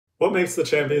What makes the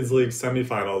Champions League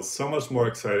semifinals so much more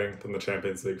exciting than the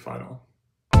Champions League final?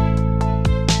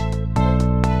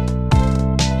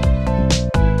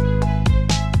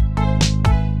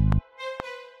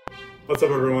 What's up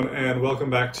everyone, and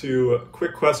welcome back to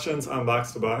Quick Questions on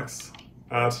Box to Box.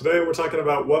 Today we're talking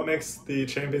about what makes the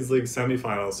Champions League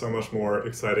semifinals so much more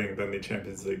exciting than the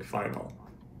Champions League final.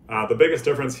 The biggest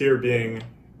difference here being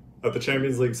that the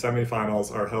Champions League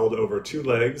semifinals are held over 2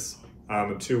 legs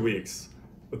in 2 weeks,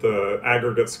 with the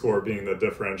aggregate score being the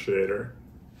differentiator.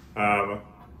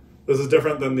 This is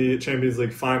different than the Champions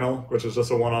League final, which is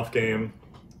just a one-off game.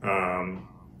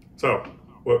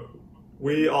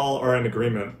 We all are in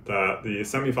agreement that the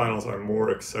semifinals are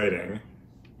more exciting,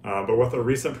 but with a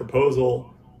recent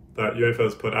proposal that UEFA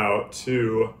has put out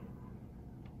to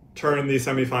turn the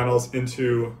semifinals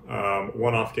into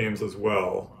one-off games as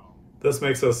well, this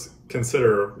makes us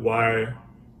consider why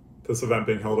this event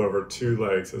being held over 2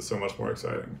 legs is so much more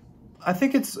exciting. I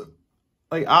think it's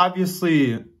like,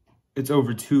 obviously it's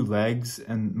over 2 legs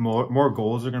and more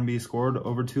goals are going to be scored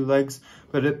over 2 legs,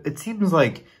 but it seems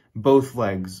like both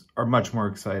legs are much more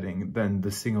exciting than the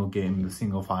single game, the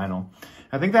single final.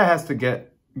 I think that has to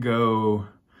go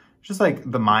just like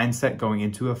the mindset going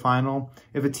into a final.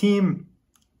 If a team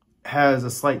has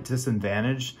a slight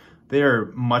disadvantage, they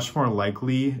are much more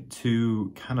likely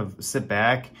to kind of sit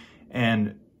back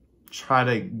and try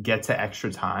to get to extra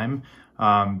time,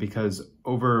 because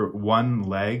over 1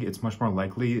 leg, it's much more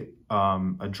likely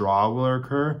a draw will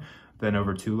occur than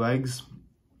over 2 legs.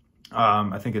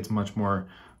 I think it's much more,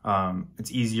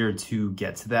 it's easier to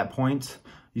get to that point.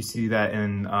 You see that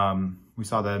we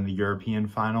saw that in the European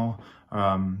final,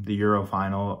 the Euro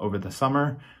final over the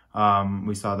summer.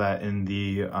 We saw that in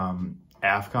the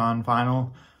AFCON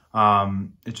final.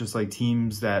 It's just like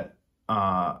teams that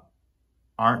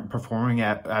aren't performing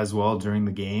as well during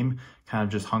the game kind of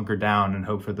just hunker down and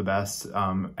hope for the best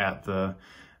in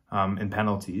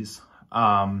penalties.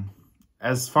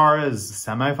 As far as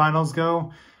semifinals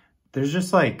go, there's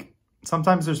just like,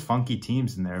 sometimes there's funky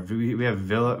teams in there. We have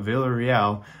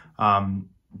Villarreal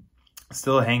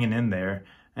still hanging in there,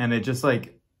 and it just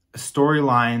like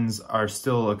storylines are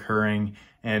still occurring,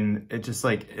 and it just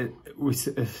like it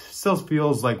still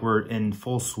feels like we're in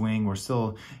full swing. We're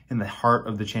still in the heart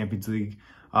of the Champions League,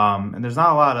 and there's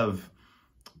not a lot of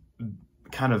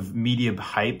kind of media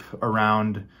hype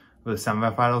around the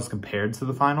semifinals compared to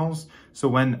the finals. So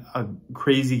when a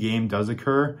crazy game does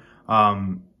occur,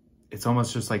 it's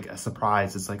almost just like a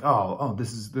surprise. It's like, oh,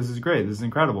 this is great. This is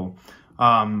incredible.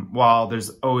 While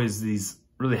there's always these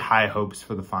really high hopes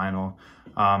for the final,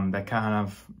 that kind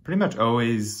of pretty much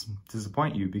always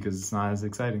disappoint you because it's not as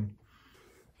exciting.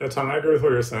 Yeah, Tom, I agree with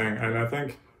what you're saying. And I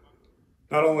think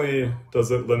not only does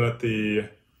it limit the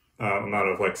amount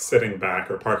of like sitting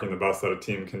back or parking the bus that a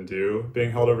team can do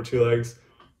being held over 2 legs,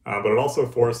 but it also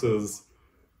forces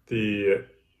the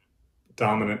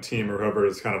dominant team or whoever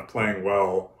is kind of playing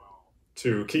well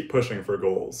to keep pushing for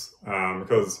goals,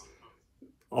 because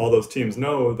all those teams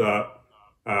know that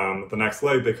the next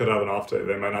leg they could have an off day.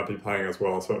 They might not be playing as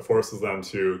well, so it forces them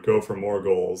to go for more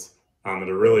goals and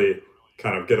to really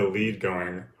kind of get a lead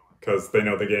going, because they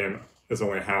know the game is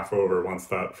only half over once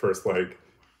that first leg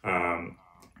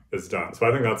is done. So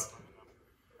I think that's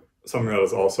something that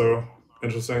is also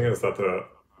interesting, is that the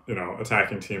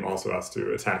attacking team also has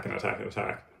to attack and attack and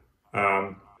attack.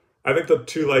 I think the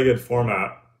 2-legged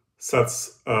format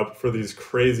sets up for these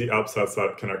crazy upsets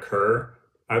that can occur.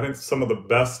 I think some of the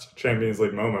best Champions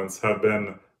League moments have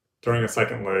been during a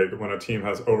second leg when a team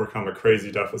has overcome a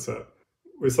crazy deficit.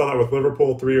 We saw that with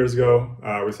Liverpool 3 years ago.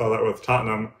 We saw that with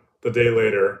Tottenham the day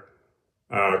later,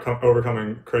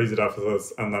 overcoming crazy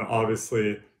deficits. And then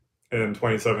obviously in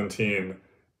 2017,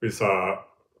 we saw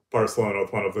Barcelona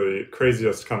with one of the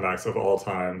craziest comebacks of all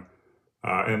time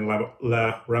in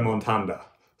La Remontada.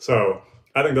 So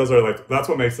I think that's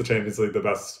what makes the Champions League the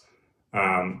best,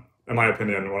 in my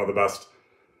opinion, one of the best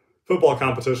football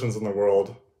competitions in the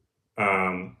world.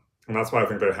 And that's why I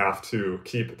think they have to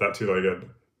keep that 2-legged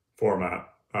format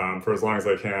for as long as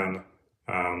they can,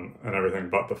 and everything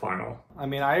but the final. I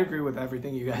mean, I agree with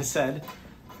everything you guys said.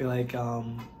 I feel like,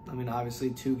 obviously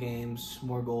 2 games,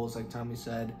 more goals, like Tommy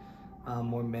said,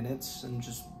 more minutes, and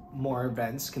just more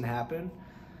events can happen.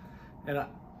 And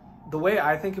the way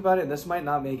I think about it, and this might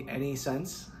not make any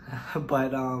sense,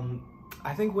 but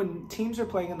I think when teams are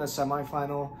playing in the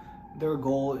semifinal, their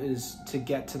goal is to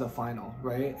get to the final,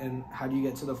 right? And how do you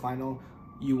get to the final?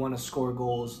 You want to score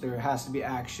goals. There has to be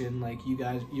action. Like, you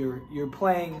guys, you're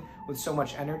playing with so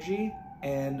much energy.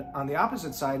 And on the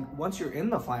opposite side, once you're in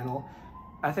the final,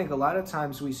 I think a lot of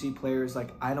times we see players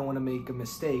like, I don't want to make a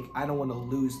mistake. I don't want to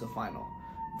lose the final.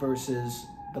 Versus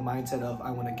the mindset of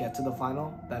I want to get to the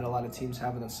final that a lot of teams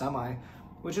have in the semi,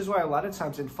 which is why a lot of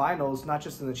times in finals, not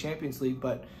just in the Champions League,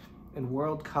 but in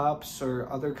World Cups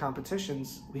or other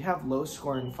competitions, we have low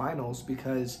scoring finals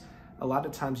because a lot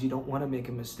of times you don't want to make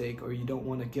a mistake or you don't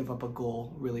want to give up a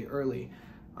goal really early.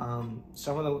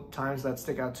 Some of the times that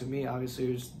stick out to me,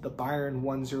 obviously, is the Bayern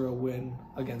 1-0 win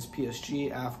against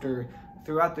PSG after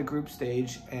throughout the group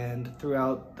stage and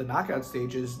throughout the knockout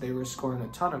stages, they were scoring a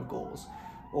ton of goals.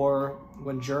 Or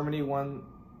when Germany won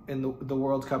in the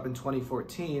World Cup in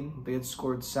 2014, they had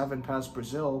scored 7 past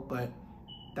Brazil, but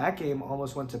that game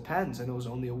almost went to pens and it was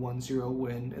only a 1-0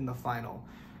 win in the final.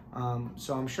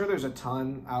 So I'm sure there's a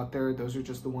ton out there. Those are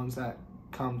just the ones that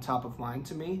come top of mind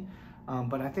to me.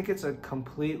 But I think it's a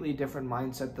completely different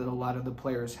mindset that a lot of the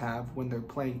players have when they're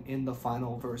playing in the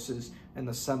final versus in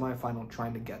the semifinal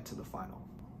trying to get to the final.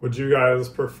 Would you guys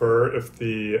prefer if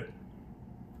the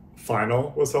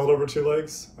final was held over 2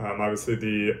 legs? Obviously,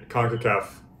 the CONCACAF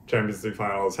Champions League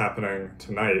final is happening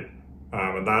tonight,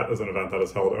 and that is an event that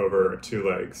is held over 2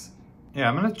 legs. Yeah,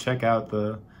 I'm gonna check out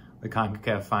the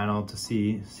CONCACAF final to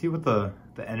see what the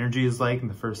energy is like in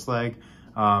the first leg.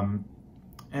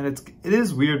 And it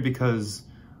is weird because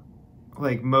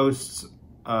like most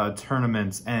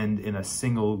tournaments end in a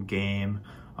single game,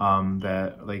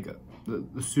 that like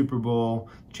the Super Bowl,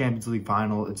 Champions League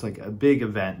final, it's like a big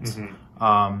event.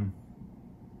 Mm-hmm.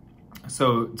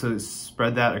 So to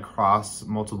spread that across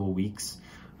multiple weeks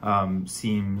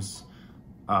seems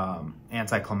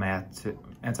anticlimactic,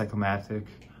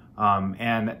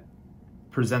 and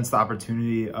presents the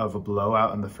opportunity of a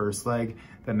blowout in the first leg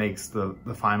that makes the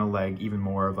final leg even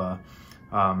more of a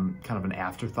kind of an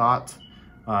afterthought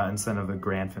instead of a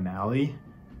grand finale.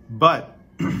 But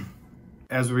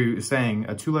as we were saying,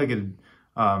 a two-legged,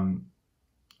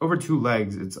 over 2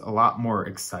 legs, it's a lot more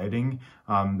exciting.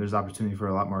 There's opportunity for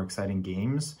a lot more exciting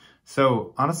games.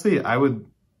 So honestly, I'm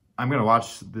going to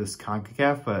watch this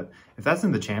CONCACAF, but if that's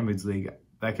in the Champions League,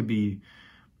 that could be,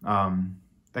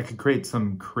 that could create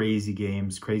some crazy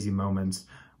games, crazy moments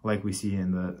like we see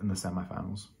in the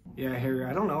semifinals. Yeah, Harry,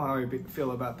 I don't know how I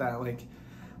feel about that. Like,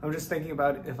 I'm just thinking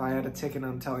about if I had a ticket and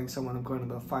I'm telling someone I'm going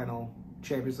to the final,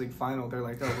 Champions League final, they're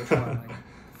like, oh, which one? Like,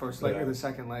 first leg or the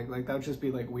second leg? Like, that would just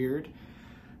be, like, weird.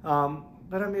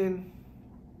 But, I mean,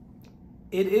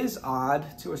 it is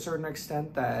odd to a certain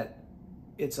extent that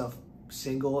it's a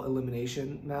single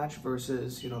elimination match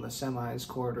versus, you know, the semis,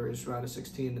 quarters, round of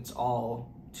 16, it's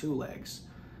all 2 legs.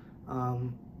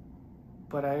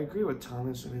 But I agree with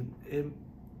Thomas. I mean,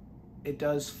 it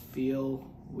does feel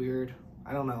weird.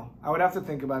 I don't know. I would have to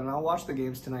think about it. And I'll watch the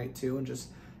games tonight too and just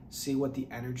see what the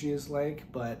energy is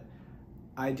like. But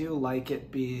I do like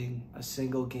it being a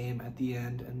single game at the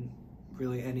end, and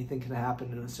really anything can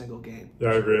happen in a single game.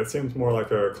 Yeah, I agree. It seems more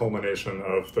like a culmination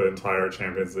of the entire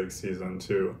Champions League season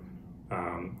to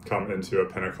come into a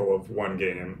pinnacle of 1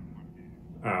 game.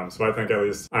 So I think at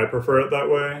least I prefer it that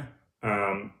way.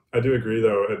 I do agree,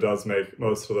 though, it does make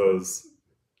most of those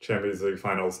Champions League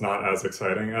finals not as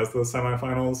exciting as the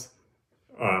semifinals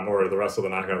or the rest of the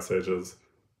knockout stages.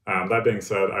 That being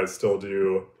said, I still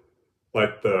do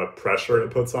like the pressure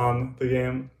it puts on the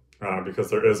game because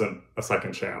there isn't a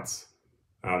second chance.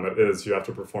 It is, you have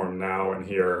to perform now and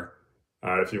here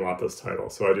if you want this title.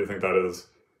 So I do think that is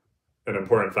an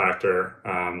important factor,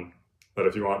 that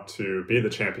if you want to be the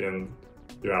champion,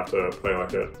 you have to play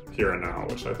like it here and now,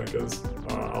 which I think is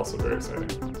also very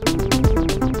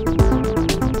exciting.